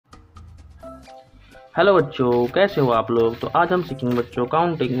Hello बच्चों, कैसे हो आप लोग। तो आज हम सीखेंगे बच्चों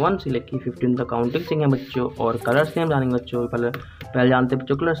काउंटिंग 1 से लेकर 15 तक काउंटिंग सीखेंगे बच्चों। और कलर्स नेम जानेंगे बच्चों। पहले जानते हैं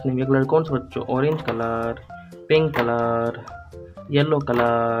बच्चों कलर्स नेम। ये कलर कौन सा बच्चों? Orange colour, pink colour, yellow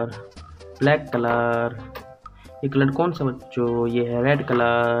colour, black colour. ये कलर कौन सा बच्चों? ये है red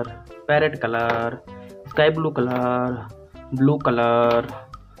colour, parrot colour, sky blue colour, blue colour,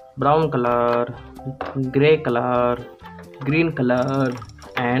 brown colour, grey colour, green colour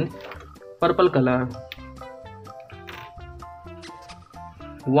and purple colour.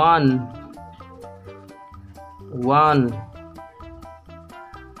 1 1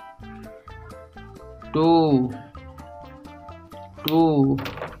 2 2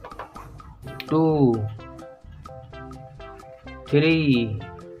 2 3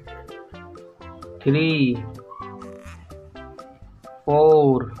 3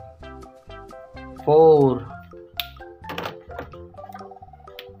 4 4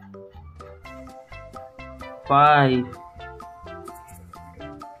 5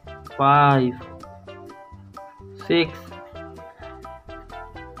 5 6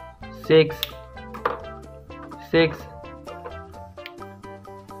 6 6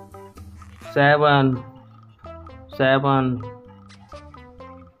 7 7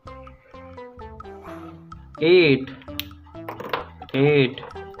 8 8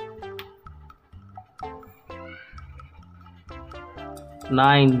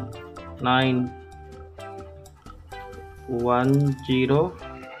 9 9 1 0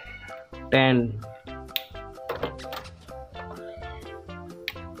 10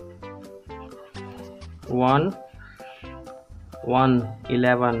 1 1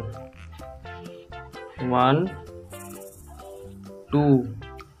 11 1 2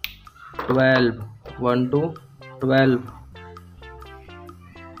 12 1 2 12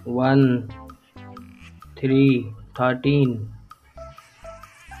 1 3 13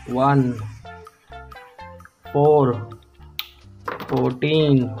 1 4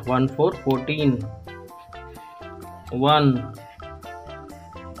 14 1 4 14 1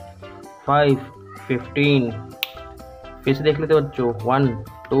 5 15। फिर से देख लेते बच्चों। 1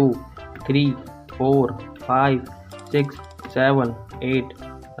 2 3 4 5 6 7 8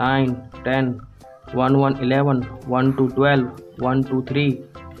 9 10 1 1 11 1 2 12 1 2 3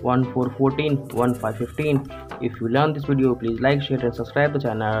 1 4 14 1 5 15। If you learn this video, please like, share and subscribe the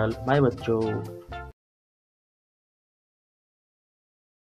channel. Bye बच्चों।